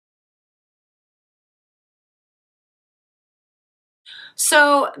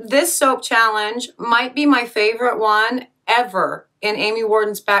So this soap challenge might be my favorite one ever in Amy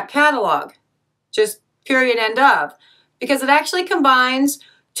Warden's back catalog. Just period, end of. Because it actually combines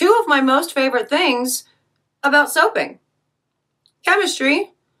two of my most favorite things about soaping.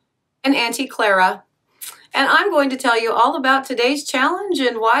 Chemistry and Auntie Clara. And I'm going to tell you all about today's challenge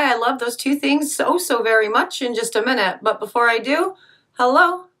and why I love those two things so very much in just a minute. But before I do,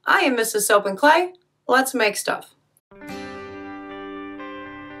 hello, I am Mrs. Soap and Clay. Let's make stuff.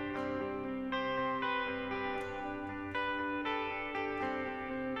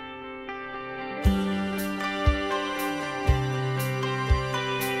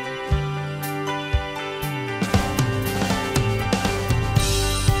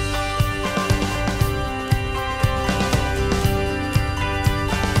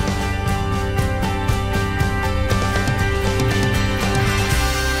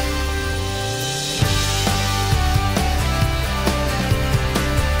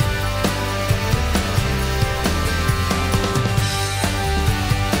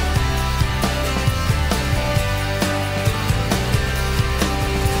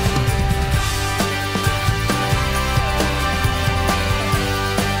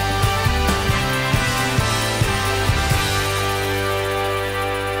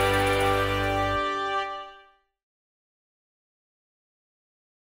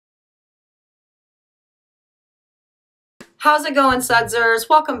 How's it going, Sudsers?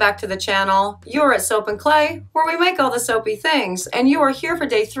 Welcome back to the channel. You're at Soap and Clay, where we make all the soapy things, and you are here for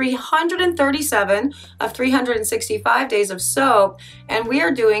day 337 of 365 days of soap, and we are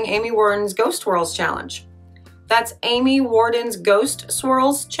doing Amy Warden's Ghost Swirls Challenge. That's Amy Warden's Ghost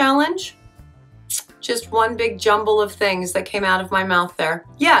Swirls Challenge. Just one big jumble of things that came out of my mouth there.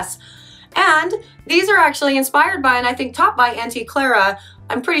 Yes, and these are actually inspired by, and I think taught by Auntie Clara,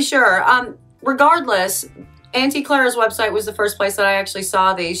 I'm pretty sure. Regardless, Auntie Clara's website was the first place that I actually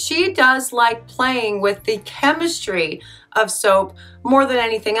saw these. She does like playing with the chemistry of soap more than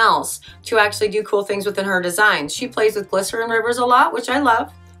anything else to actually do cool things within her designs. She plays with glycerin rivers a lot, which I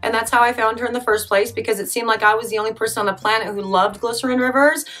love. And that's how I found her in the first place, because it seemed like I was the only person on the planet who loved glycerin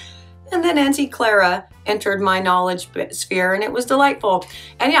rivers. And then Auntie Clara entered my knowledge sphere, and it was delightful.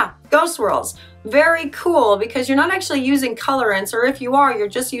 And yeah, Ghost Swirls. Very cool, because you're not actually using colorants, or if you are, you're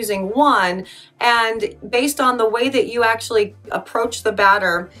just using one. And based on the way that you actually approach the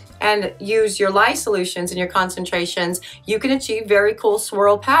batter and use your lye solutions and your concentrations, you can achieve very cool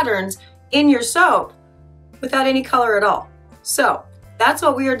swirl patterns in your soap without any color at all. So that's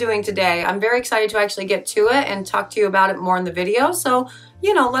what we are doing today. I'm very excited to actually get to it and talk to you about it more in the video. So,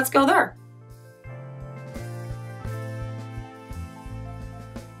 you know, let's go there.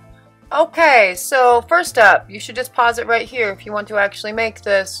 Okay, so first up, you should just pause it right here if you want to actually make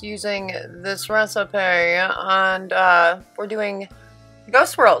this using this recipe, and we're doing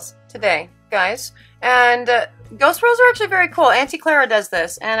ghost swirls today, guys. And ghost swirls are actually very cool. Auntie Clara does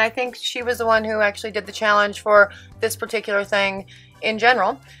this, and I think she was the one who actually did the challenge for this particular thing in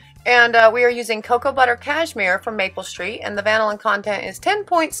general. And we are using cocoa butter cashmere from Maple Street, and the vanillin content is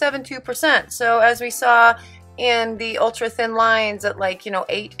 10.72%. So as we saw in the ultra thin lines at, like, you know,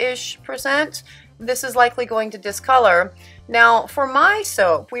 8-ish%, this is likely going to discolor. Now for my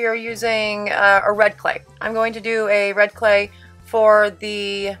soap, we are using a red clay. I'm going to do a red clay for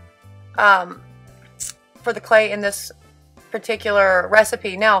the clay in this particular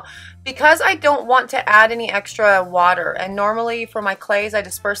recipe. Now, because I don't want to add any extra water, and normally for my clays I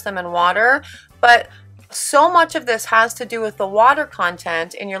disperse them in water, but so much of this has to do with the water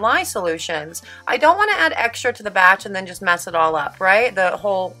content in your lye solutions. I don't want to add extra to the batch and then just mess it all up, right? The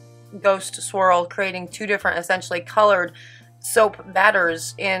whole ghost swirl, creating two different essentially colored soap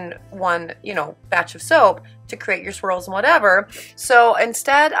batters in one, you know, batch of soap to create your swirls and whatever. So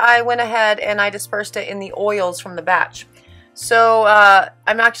instead I went ahead and I dispersed it in the oils from the batch. So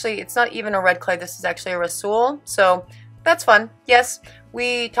it's not even a red clay, this is actually a Rhassoul, so that's fun. Yes,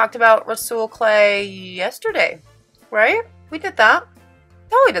 we talked about Rhassoul clay yesterday, right? We did that.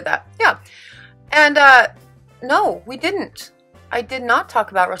 Oh, we did that, yeah. And no, we didn't. I did not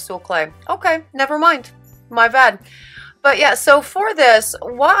talk about Rhassoul clay. Okay, never mind, my bad. But yeah, so for this,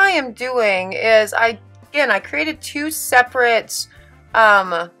 what I am doing is I created two separate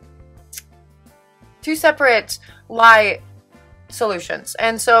lye solutions.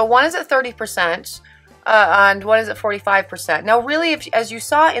 And so one is at 30%, and one is at 45%. Now really, as you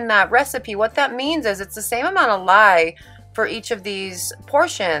saw in that recipe, what that means is it's the same amount of lye for each of these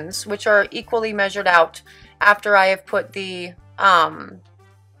portions, which are equally measured out after I have put the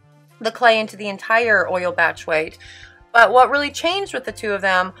clay into the entire oil batch weight. But what really changed with the two of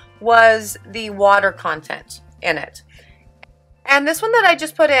them was the water content in it. And this one that I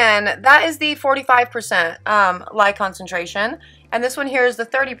just put in, that is the 45% lye concentration. And this one here is the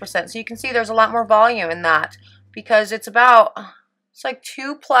 30%. So you can see there's a lot more volume in that because it's about, it's like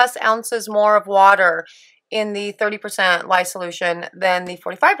 2+ ounces more of water in the 30% lye solution than the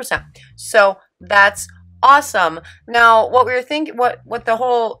 45%. So that's awesome. Now, what we were thinking, what the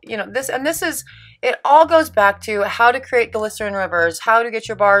whole, you know, this is, it all goes back to how to create glycerin rivers, how to get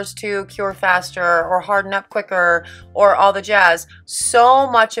your bars to cure faster or harden up quicker or all the jazz. So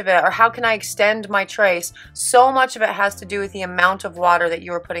much of it, or how can I extend my trace? So much of it has to do with the amount of water that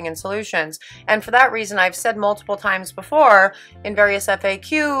you are putting in solutions. And for that reason, I've said multiple times before in various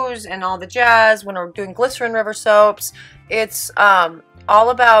FAQs and all the jazz, when we're doing glycerin river soaps, it's all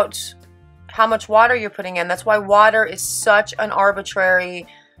about how much water you're putting in. That's why water is such an arbitrary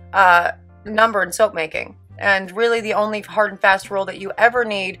number in soap making, and really the only hard and fast rule that you ever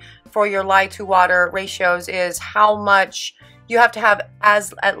need for your lye to water ratios is how much you have to have,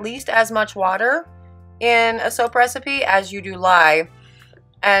 as at least as much water in a soap recipe as you do lye,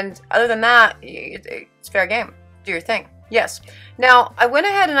 and other than that it's fair game. Do your thing. Yes. Now I went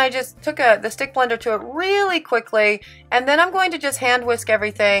ahead and I just took the stick blender to it really quickly, and then I'm going to just hand whisk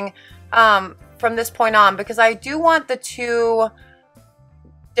everything from this point on, because I do want the two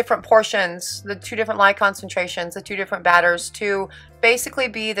different portions, the two different lye concentrations, the two different batters to basically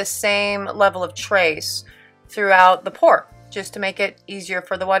be the same level of trace throughout the pour, just to make it easier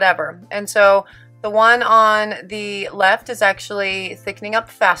for the whatever. And so the one on the left is actually thickening up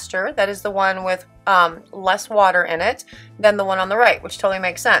faster. That is the one with less water in it than the one on the right, which totally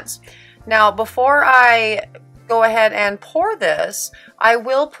makes sense. Now, before I go ahead and pour this, I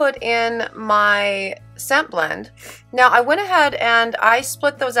will put in my scent blend. Now I went ahead and I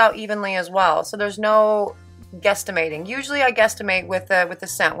split those out evenly as well, so there's no guesstimating. Usually I guesstimate with the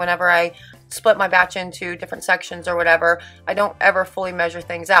scent whenever I split my batch into different sections or whatever. I don't ever fully measure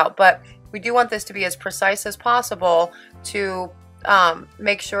things out, but we do want this to be as precise as possible to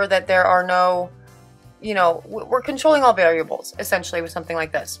make sure that there are no, you know, we're controlling all variables essentially with something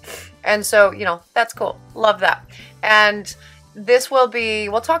like this. And so, you know, that's cool. Love that. And this will be,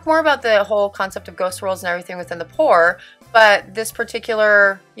 we'll talk more about the whole concept of ghost swirls and everything within the pour, but this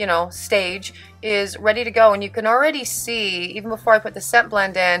particular, you know, stage is ready to go, and you can already see, even before I put the scent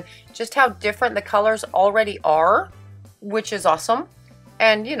blend in, just how different the colors already are, which is awesome.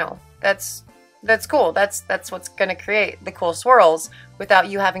 And you know, that's cool. That's what's going to create the cool swirls without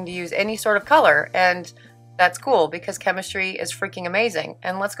you having to use any sort of color. And that's cool because chemistry is freaking amazing.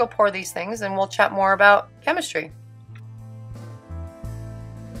 And let's go pour these things and we'll chat more about chemistry.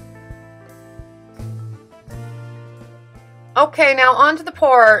 Okay, now on to the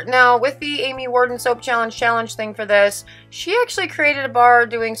pour. Now with the Amy Warden Soap Challenge thing for this, she actually created a bar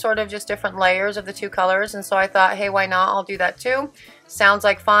doing sort of just different layers of the two colors, and so I thought, hey, why not? I'll do that too. Sounds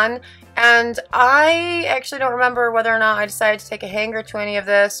like fun. And I actually don't remember whether or not I decided to take a hanger to any of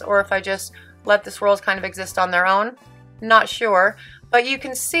this, or if I just let the swirls kind of exist on their own. Not sure. But you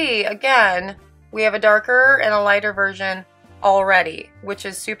can see, again, we have a darker and a lighter version already, which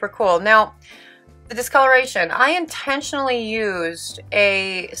is super cool. Now, the discoloration. I intentionally used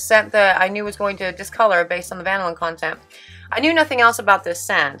a scent that I knew was going to discolor based on the vanillin content. I knew nothing else about this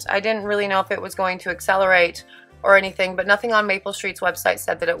scent. I didn't really know if it was going to accelerate or anything, but nothing on Maple Street's website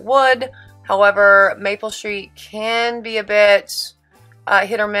said that it would. However, Maple Street can be a bit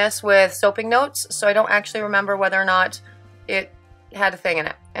hit or miss with soaping notes, so I don't actually remember whether or not it had a thing in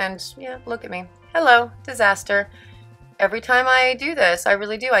it. And yeah, look at me. Hello, disaster. Every time I do this, I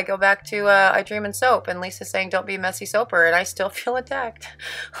really do. I go back to I Dream in Soap, and Lisa's saying, don't be a messy soaper, and I still feel attacked.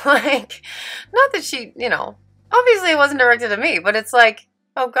 Like, not that she, you know, obviously it wasn't directed at me, but it's like,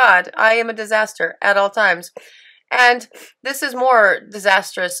 oh God, I am a disaster at all times. And this is more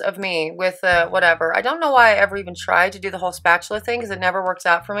disastrous of me with whatever. I don't know why I ever even tried to do the whole spatula thing, because it never works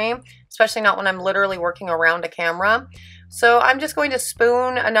out for me, especially not when I'm literally working around a camera. So I'm just going to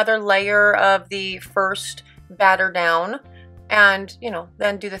spoon another layer of the first batter down and, you know,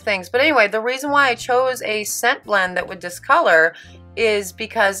 then do the things. But anyway, the reason why I chose a scent blend that would discolor is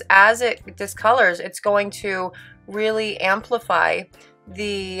because as it discolors, it's going to really amplify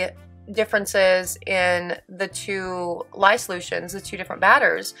the differences in the two lye solutions, the two different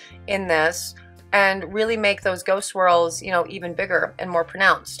batters in this, and really make those ghost swirls, you know, even bigger and more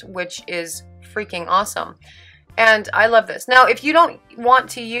pronounced, which is freaking awesome. And I love this. Now, if you don't want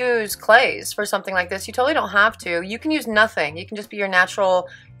to use clays for something like this, you totally don't have to. You can use nothing. You can just be your natural,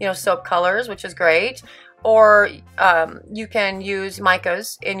 you know, soap colors, which is great. Or you can use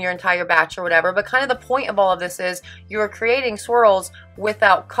micas in your entire batch or whatever. But kind of the point of all of this is you're creating swirls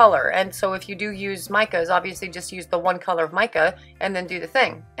without color. And so if you do use micas, obviously just use the one color of mica and then do the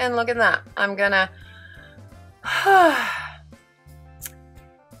thing. And look at that. I'm gonna...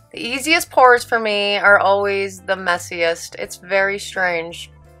 The easiest pours for me are always the messiest. It's very strange.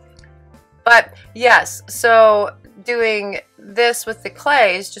 But yes, so doing this with the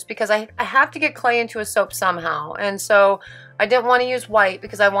clays, just because I have to get clay into a soap somehow. And so I didn't want to use white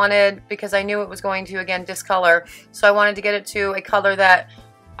because I knew it was going to, again, discolor. So I wanted to get it to a color that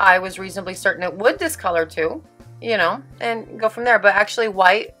I was reasonably certain it would discolor to, you know, and go from there. But actually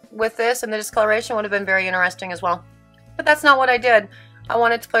white with this and the discoloration would have been very interesting as well. But that's not what I did. I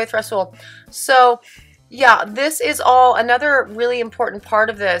wanted to play with Rhassoul. So yeah, this is all, another really important part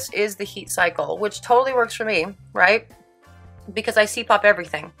of this is the heat cycle, which totally works for me, right? Because I C-pop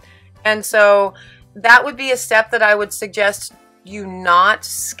everything. And so that would be a step that I would suggest you not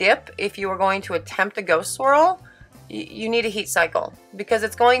skip if you were going to attempt a ghost swirl. You need a heat cycle because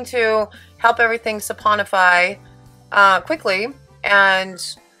it's going to help everything saponify quickly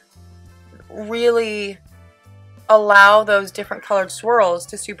and really allow those different colored swirls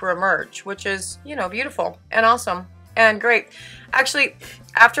to super emerge, which is, you know, beautiful and awesome and great. Actually,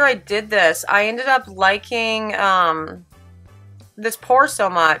 after I did this, I ended up liking this pour so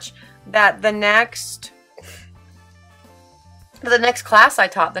much that the next class I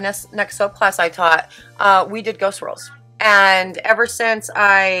taught, the next soap class I taught, we did ghost swirls. And ever since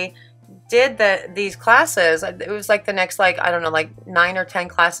I did these classes, it was like the next, like, I don't know, like 9 or 10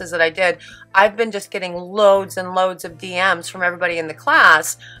 classes that I did, I've been just getting loads and loads of DMs from everybody in the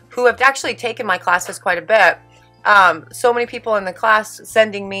class who have actually taken my classes quite a bit. So many people in the class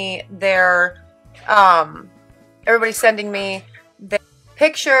sending me their, everybody's sending me their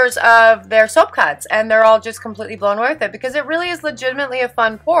pictures of their soap cuts, and they're all just completely blown away with it because it really is legitimately a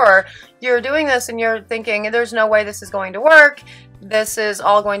fun pour. You're doing this and you're thinking, there's no way this is going to work. This is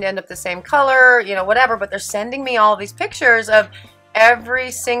all going to end up the same color, you know, whatever, but they're sending me all these pictures of every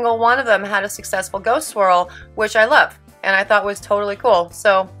single one of them had a successful ghost swirl, which I love and I thought was totally cool.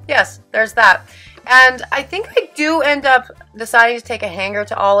 So yes, there's that. And I think I do end up deciding to take a hanger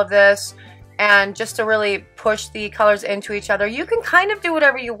to all of this and just to really push the colors into each other. You can kind of do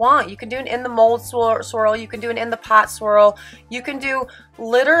whatever you want. You can do an in the mold swirl, you can do an in the pot swirl, you can do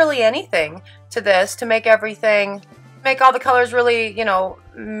literally anything to this to make everything, make all the colors really, you know,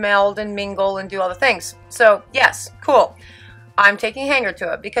 meld and mingle and do all the things. So yes, cool. I'm taking a hanger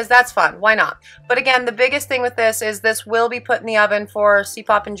to it because that's fun. Why not? But again, the biggest thing with this is this will be put in the oven for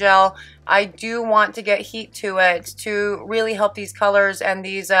C-pop and gel. I do want to get heat to it to really help these colors and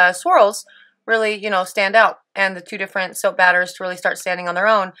these swirls really, you know, stand out, and the two different soap batters to really start standing on their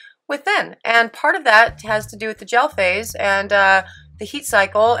own within. And part of that has to do with the gel phase and the heat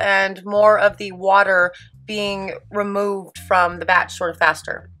cycle and more of the water being removed from the batch sort of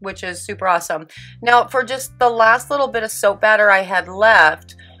faster, which is super awesome. Now, for just the last little bit of soap batter I had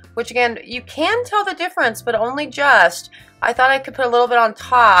left, which again, you can tell the difference, but only just, I thought I could put a little bit on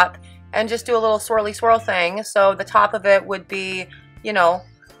top and just do a little swirly swirl thing. So the top of it would be, you know,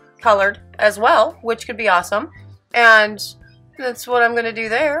 colored as well, which could be awesome. And that's what I'm going to do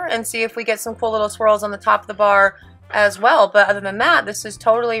there and see if we get some cool little swirls on the top of the bar as well. But other than that, this is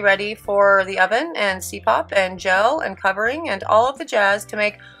totally ready for the oven and C-pop and gel and covering and all of the jazz to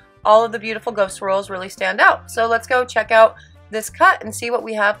make all of the beautiful ghost swirls really stand out. So let's go check out this cut and see what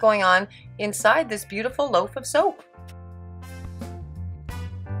we have going on inside this beautiful loaf of soap.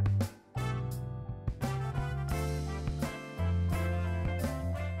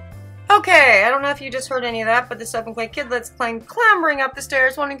 Okay, I don't know if you just heard any of that, but the Soap and Clay kidlets came clambering up the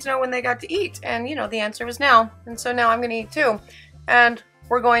stairs wanting to know when they got to eat. And, you know, the answer was now. And so now I'm going to eat too. And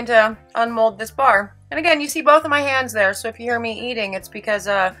we're going to unmold this bar. And again, you see both of my hands there. So if you hear me eating, it's because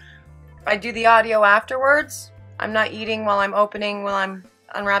I do the audio afterwards. I'm not eating while I'm opening, while I'm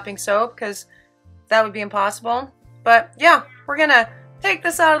unwrapping soap, because that would be impossible. But yeah, we're going to take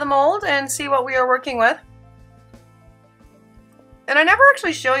this out of the mold and see what we are working with. And I never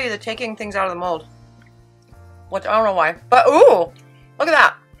actually show you the taking things out of the mold, which I don't know why. But ooh, look at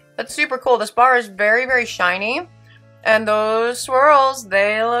that. That's super cool. This bar is very, very shiny. And those swirls,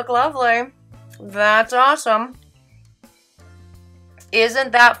 they look lovely. That's awesome.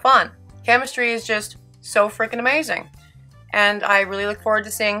 Isn't that fun? Chemistry is just so freaking amazing. And I really look forward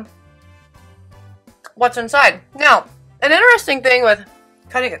to seeing what's inside. Now, an interesting thing with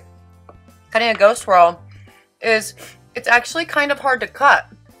cutting a ghost swirl is it's actually kind of hard to cut,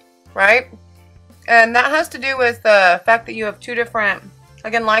 right? And that has to do with the fact that you have two different,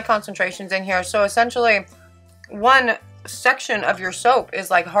 again, lye concentrations in here. So essentially, one section of your soap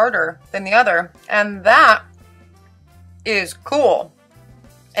is like harder than the other, and that is cool.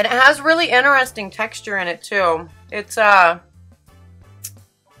 And it has really interesting texture in it too. It's so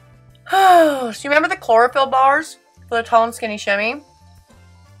you remember the chlorophyll bars for the Tall and Skinny Shimmy?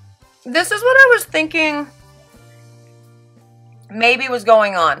 This is what I was thinking maybe was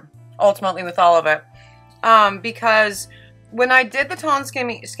going on ultimately with all of it, because when I did the Tall and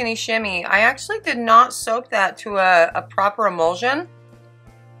Skinny Shimmy, I actually did not soak that to a proper emulsion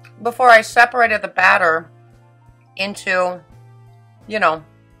before I separated the batter into, you know,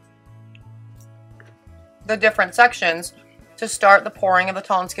 the different sections to start the pouring of the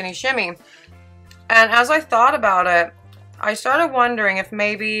Tall and Skinny Shimmy. And as I thought about it, I started wondering if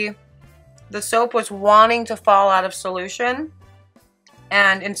maybe the soap was wanting to fall out of solution,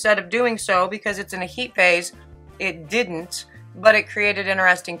 and instead of doing so, because it's in a heat phase, it didn't, but it created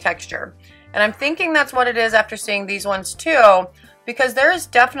interesting texture. And I'm thinking that's what it is after seeing these ones too, because there is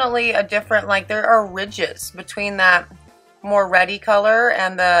definitely a different, like there are ridges between that more reddy color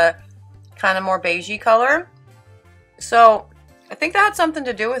and the kind of more beigey color. So I think that had something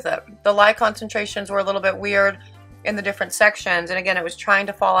to do with it. The lye concentrations were a little bit weird in the different sections, and again, it was trying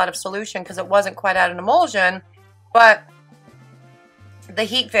to fall out of solution because it wasn't quite at an emulsion, but the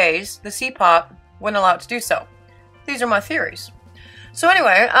heat phase, the C-pop, wouldn't allow it to do so. These are my theories. So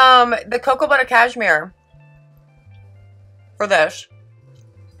anyway, the cocoa butter cashmere for this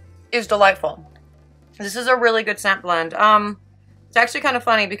is delightful. This is a really good scent blend. It's actually kind of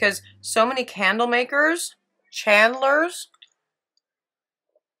funny because so many candle makers, chandlers,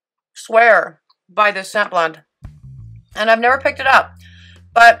 swear by this scent blend. And I've never picked it up.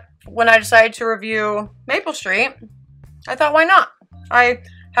 But when I decided to review Maple Street, I thought, why not? I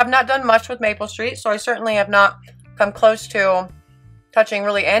have not done much with Maple Street, so I certainly have not come close to touching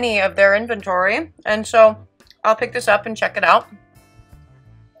really any of their inventory. And so I'll pick this up and check it out.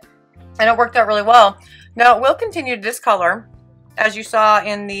 And it worked out really well. Now, it will continue to discolor, as you saw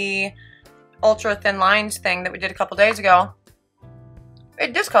in the ultra thin lines thing that we did a couple days ago.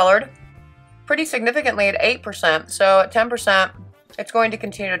 It discolored pretty significantly at 8%. So at 10%, it's going to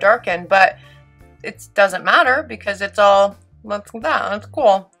continue to darken, but it doesn't matter because it's all, look at that, that's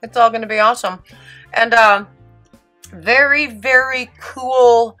cool. It's all going to be awesome. And very, very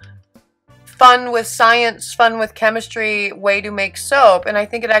cool, fun with science, fun with chemistry way to make soap. And I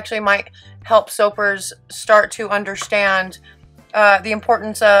think it actually might help soapers start to understand the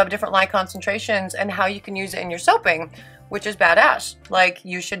importance of different lye concentrations and how you can use it in your soaping, which is badass. Like,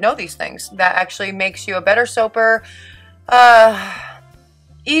 you should know these things. That actually makes you a better soaper,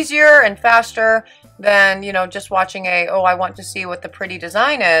 easier and faster than, you know, just watching oh, I want to see what the pretty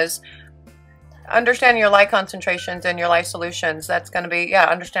design is. Understanding your lye concentrations and your lye solutions, that's going to be, yeah,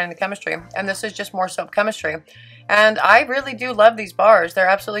 understanding the chemistry. And this is just more soap chemistry. And I really do love these bars. They're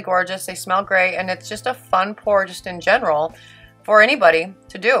absolutely gorgeous. They smell great. And it's just a fun pour just in general for anybody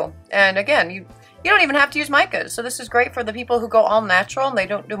to do. And again, you don't even have to use micas. So this is great for the people who go all natural and they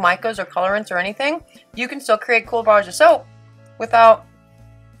don't do micas or colorants or anything. You can still create cool bars of soap without,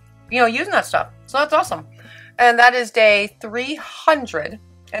 you know, using that stuff. So that's awesome. And that is day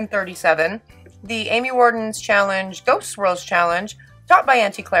 337. The Amy Warden's Challenge, Ghost Swirls Challenge, taught by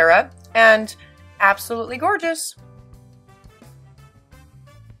Auntie Clara, and absolutely gorgeous.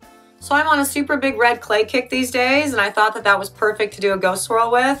 So I'm on a super big red clay kick these days, and I thought that that was perfect to do a ghost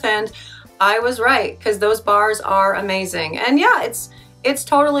swirl with, and I was right, because those bars are amazing. And yeah, it's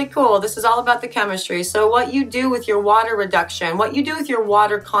totally cool. This is all about the chemistry. So what you do with your water reduction, what you do with your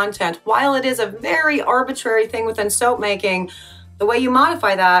water content, while it is a very arbitrary thing within soap making, the way you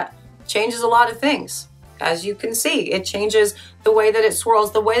modify that changes a lot of things. As you can see, it changes the way that it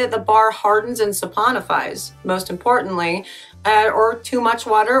swirls, the way that the bar hardens and saponifies, most importantly, or too much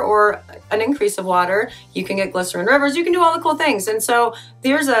water or an increase of water. You can get glycerin rivers, you can do all the cool things. And so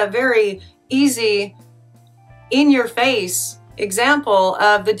there's a very easy, in-your-face example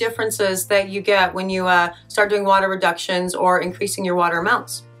of the differences that you get when you start doing water reductions or increasing your water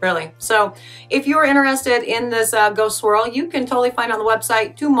amounts, really. So if you're interested in this ghost swirl, you can totally find it on the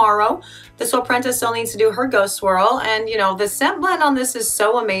website tomorrow. The Soap Apprentice still needs to do her ghost swirl. And you know, the scent blend on this is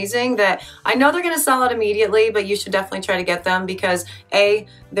so amazing that I know they're gonna sell it immediately, but you should definitely try to get them because A,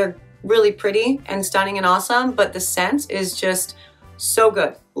 they're really pretty and stunning and awesome, but the scent is just so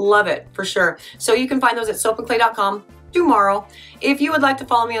good. Love it for sure. So you can find those at soapandclay.com tomorrow. If you would like to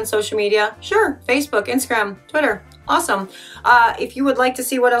follow me on social media, sure, Facebook, Instagram, Twitter, Awesome. If you would like to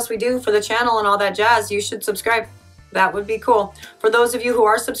see what else we do for the channel and all that jazz, you should subscribe. That would be cool. For those of you who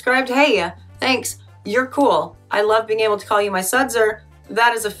are subscribed, hey, thanks. You're cool. I love being able to call you my sudser.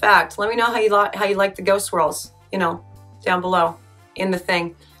 That is a fact. Let me know how you like the ghost swirls, you know, down below in the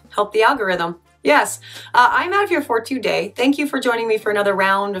thing. Help the algorithm. Yes, I'm out of here for today. Thank you for joining me for another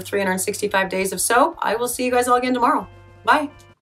round of 365 days of soap. I will see you guys all again tomorrow. Bye.